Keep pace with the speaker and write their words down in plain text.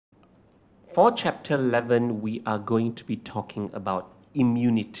For chapter 11, we are going to be talking about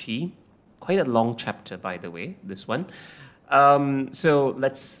immunity. Quite a long chapter, by the way, this one. So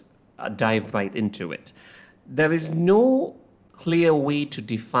let's dive right into it. There is no clear way to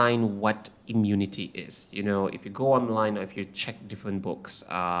define what immunity is. You know, if you go online or if you check different books,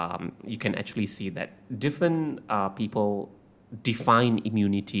 you can actually see that different people define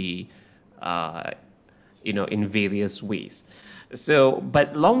immunity in various ways. So,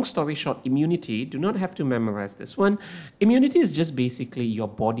 but long story short, immunity, do not have to memorize this one. Immunity is just basically your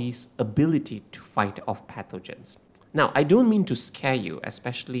body's ability to fight off pathogens. Now, I don't mean to scare you,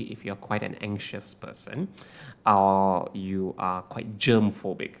 especially if you're quite an anxious person or you are quite germ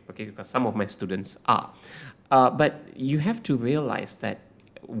phobic, okay, because some of my students are. But you have to realize that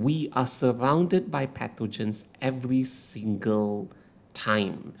we are surrounded by pathogens every single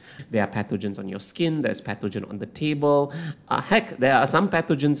time. There are pathogens on your skin, there's pathogen on the table. Heck, there are some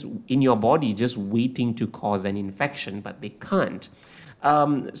pathogens in your body just waiting to cause an infection, but they can't.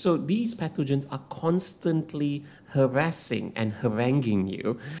 So these pathogens are constantly harassing and haranguing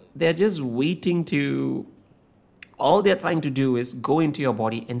you. They're just waiting to... All they're trying to do is go into your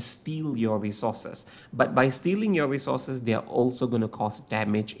body and steal your resources. But by stealing your resources, they're also going to cause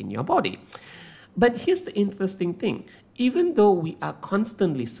damage in your body. But here's the interesting thing. Even though we are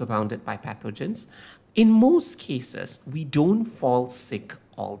constantly surrounded by pathogens, in most cases, we don't fall sick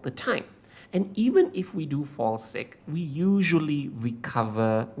all the time. And even if we do fall sick, we usually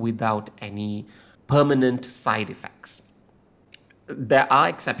recover without any permanent side effects. There are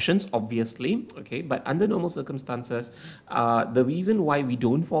exceptions, obviously, okay, but under normal circumstances, the reason why we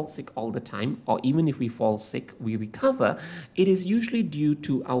don't fall sick all the time, or even if we fall sick, we recover, it is usually due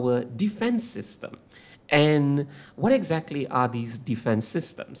to our defense system. And what exactly are these defense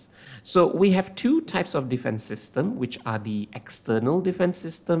systems? So we have two types of defense system, which are the external defense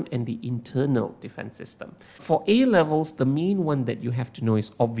system and the internal defense system. For A levels, the main one that you have to know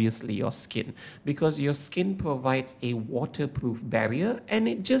is obviously your skin, because your skin provides a waterproof barrier and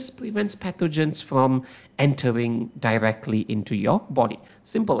it just prevents pathogens from entering directly into your body.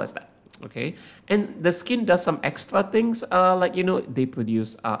 Simple as that. Okay, and the skin does some extra things they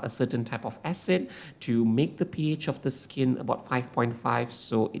produce a certain type of acid to make the pH of the skin about 5.5,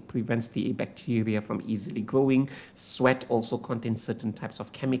 so it prevents the bacteria from easily growing. Sweat also contains certain types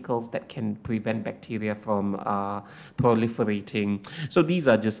of chemicals that can prevent bacteria from proliferating. So these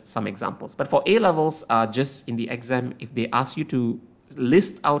are just some examples. But for A levels, just in the exam, if they ask you to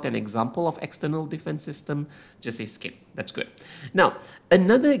list out an example of external defense system, just say skin. That's good. Now,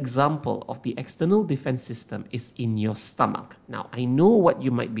 another example of the external defense system is in your stomach. Now, I know what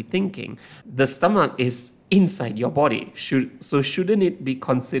you might be thinking. The stomach is inside your body. So shouldn't it be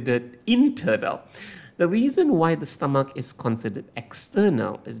considered internal? The reason why the stomach is considered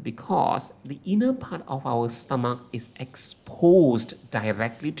external is because the inner part of our stomach is exposed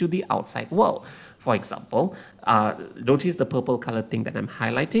directly to the outside world. For example, notice the purple colored thing that I'm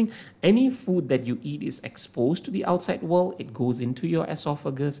highlighting. Any food that you eat is exposed to the outside world. It goes into your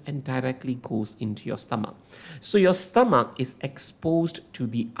esophagus and directly goes into your stomach. So your stomach is exposed to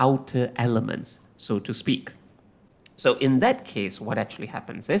the outer elements, so to speak. So in that case, what actually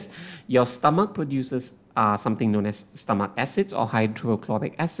happens is your stomach produces something known as stomach acids or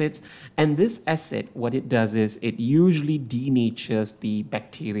hydrochloric acids. And this acid, what it does is it usually denatures the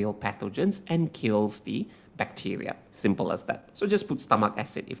bacterial pathogens and kills the bacteria. Simple as that. So just put stomach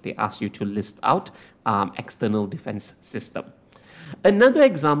acid if they ask you to list out external defense system. Another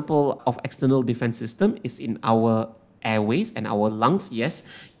example of external defense system is in our airways and our lungs. Yes,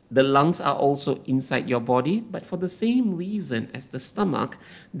 the lungs are also inside your body, but for the same reason as the stomach,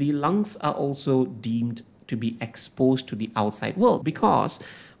 the lungs are also deemed to be exposed to the outside world, because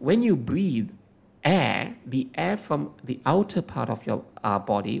when you breathe air, the air from the outer part of your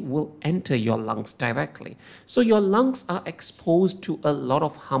body will enter your lungs directly. So your lungs are exposed to a lot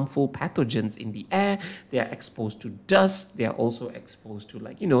of harmful pathogens in the air. They are exposed to dust. They are also exposed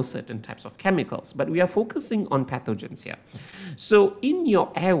to certain types of chemicals. But we are focusing on pathogens here. So in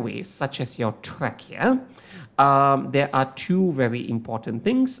your airways, such as your trachea, there are two very important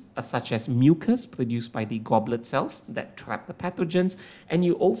things, such as mucus produced by the goblet cells that trap the pathogens, and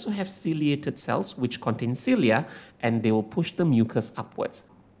you also have ciliated cells which contain cilia, and they will push the mucus upwards.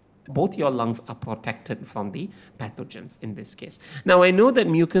 Both your lungs are protected from the pathogens in this case. Now, I know that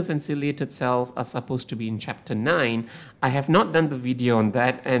mucus and ciliated cells are supposed to be in chapter 9. I have not done the video on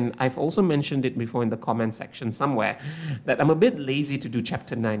that, and I've also mentioned it before in the comment section somewhere that I'm a bit lazy to do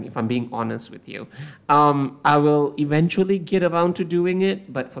chapter 9, if I'm being honest with you. I will eventually get around to doing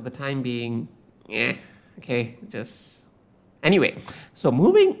it, but for the time being, okay, just Anyway, so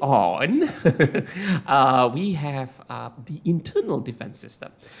moving on, we have the internal defense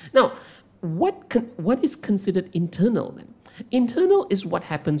system. Now, what is considered internal then? Internal is what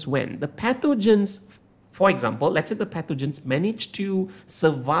happens when the pathogens, for example, let's say the pathogens manage to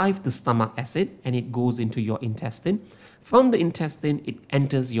survive the stomach acid and it goes into your intestine. From the intestine, it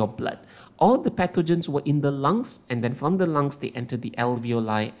enters your blood. All the pathogens were in the lungs, and then from the lungs, they enter the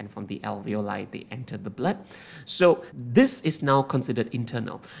alveoli, and from the alveoli, they enter the blood. So this is now considered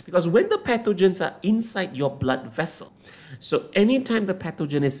internal, because when the pathogens are inside your blood vessel, so anytime the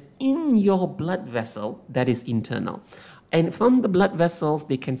pathogen is in your blood vessel, that is internal. And from the blood vessels,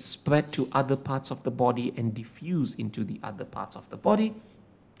 they can spread to other parts of the body and diffuse into the other parts of the body.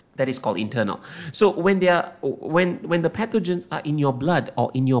 That is called internal. So when the pathogens are in your blood or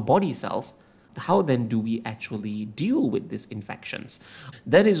in your body cells, how then do we actually deal with these infections?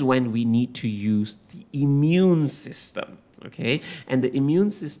 That is when we need to use the immune system. Okay, and the immune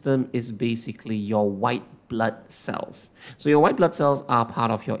system is basically your white blood cells. So your white blood cells are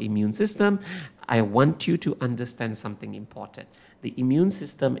part of your immune system. I want you to understand something important. The immune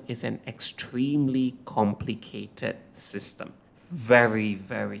system is an extremely complicated system. Very,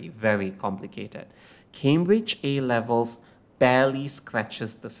 very, very complicated. Cambridge A-levels barely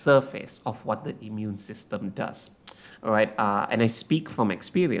scratches the surface of what the immune system does. All right, and I speak from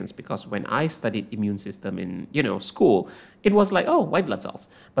experience because when I studied immune system in school, it was like, oh, white blood cells.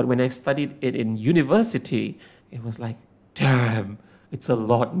 But when I studied it in university, it was like, damn, it's a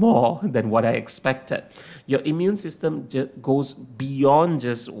lot more than what I expected. Your immune system goes beyond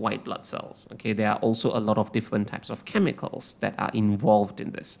just white blood cells. Okay, there are also a lot of different types of chemicals that are involved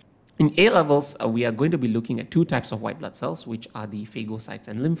in this. In A levels, we are going to be looking at two types of white blood cells, which are the phagocytes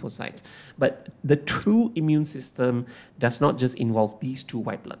and lymphocytes. But the true immune system does not just involve these two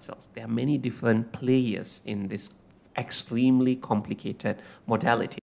white blood cells. There are many different players in this extremely complicated modality.